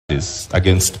this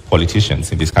against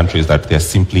politicians in these countries that they're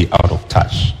simply out of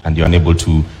touch and you're unable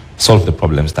to solve the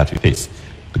problems that we face.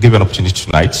 To give you an opportunity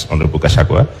tonight, Honorable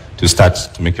Gachagua, to start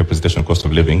to make your presentation on cost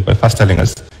of living by first telling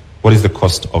us what is the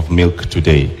cost of milk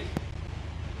today?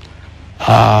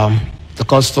 The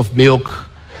cost of milk,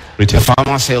 retail, the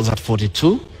farmer sells at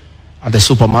 42. At the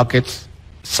supermarket,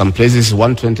 some places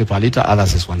 120 per liter,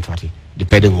 others is 130,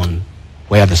 depending on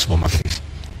where the supermarket is.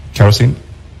 Kerosene?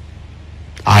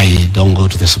 I don't go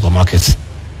to the supermarkets.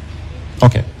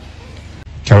 Okay.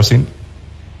 Kerosene?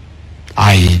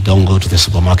 I don't go to the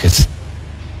supermarkets.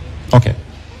 Okay.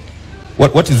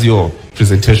 What is your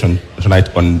presentation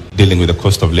tonight on dealing with the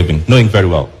cost of living, knowing very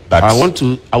well that... I want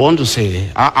to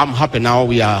say, I'm happy now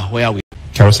we are where we are.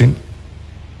 Kerosene?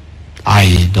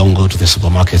 I don't go to the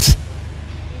supermarkets.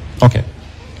 Okay.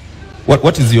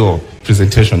 What is your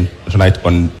presentation tonight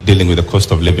on dealing with the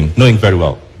cost of living, knowing very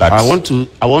well that... I want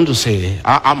to say,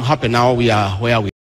 I'm happy now we are where we are.